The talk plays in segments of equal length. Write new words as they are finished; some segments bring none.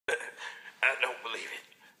believe it.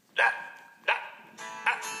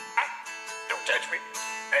 Don't touch me.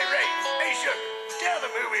 Hey, Ray. Hey, Sugar. Tell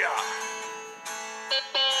them who we are.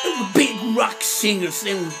 We're big rock singers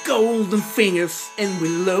and we're golden fingers and we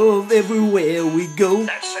love everywhere we go.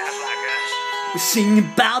 That sounds like us. We sing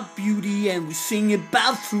about beauty and we sing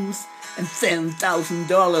about truth and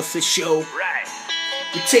 $10,000 a show. Right.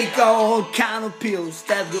 We take all kind of pills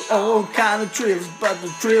that do all kind of thrills, but the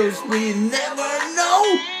thrills we never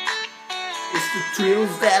know. It's the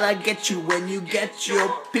thrills that I get you when you get your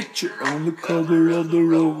picture on the cover of the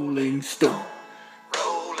Rolling Stone.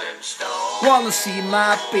 Rolling Stone. Wanna see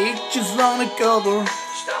my pictures on the cover?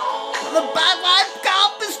 Stone. The white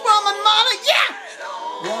copies from my mother, yeah!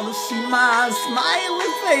 Wanna see my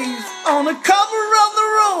smiling face on the cover of the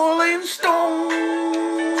Rolling Stone?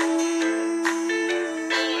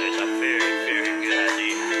 That's a very, very good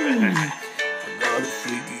idea. I got a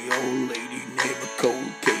freaky old lady named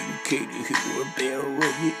Karaoke Kurt who were there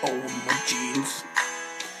with me on my jeans.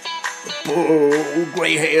 The poor old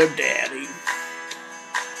gray-haired daddy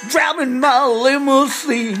driving my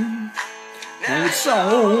limousine. And it's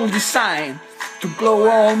all designed to blow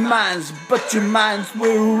all minds, but your minds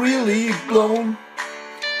will really blown.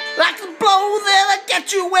 Like the blow that I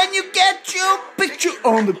get you when you get your picture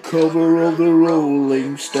on the cover of the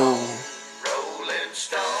Rolling Stone. Rolling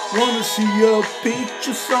Stone. Wanna see your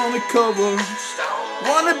pictures on the cover? Stone.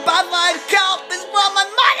 Wanna buy my copies from my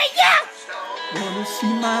money, yeah! Stone. Wanna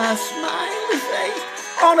see my smiling face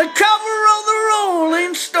on the cover of the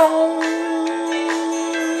Rolling Stone?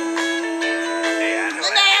 Yeah, I know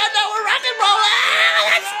that. I know we're rock and roll. Ah,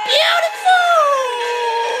 that's beautiful.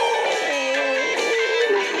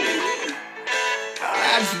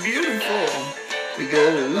 That's beautiful. We go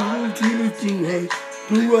to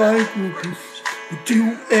the right purpose. We do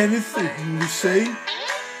anything we say.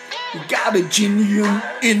 We got a genuine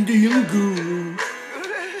Indian guru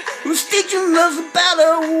who's teaching us a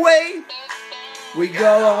better way. We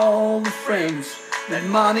got all the friends that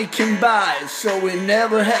money can buy, so we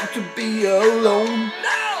never have to be alone.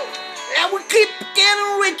 No! And we keep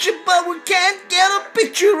getting richer, but we can't get a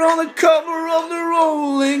picture on the cover of the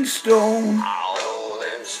Rolling Stone.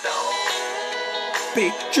 Rolling Stone.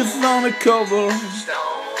 Pictures on the cover.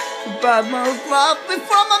 Stone. About my lovely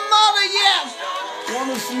from my mother, yeah.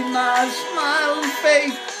 Wanna see my smiling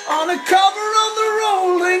face on the cover of the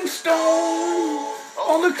Rolling Stone.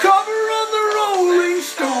 On the cover of the Rolling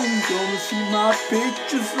Stone. Gonna see my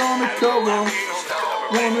pictures on the cover.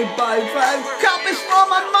 Wanna buy 5 copies for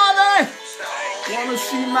my mother. Wanna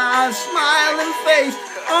see my smiling face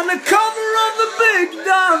on the cover of the Big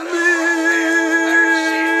Diamond.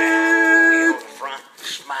 Front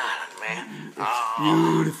smiling, man. It's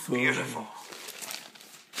beautiful. Beautiful.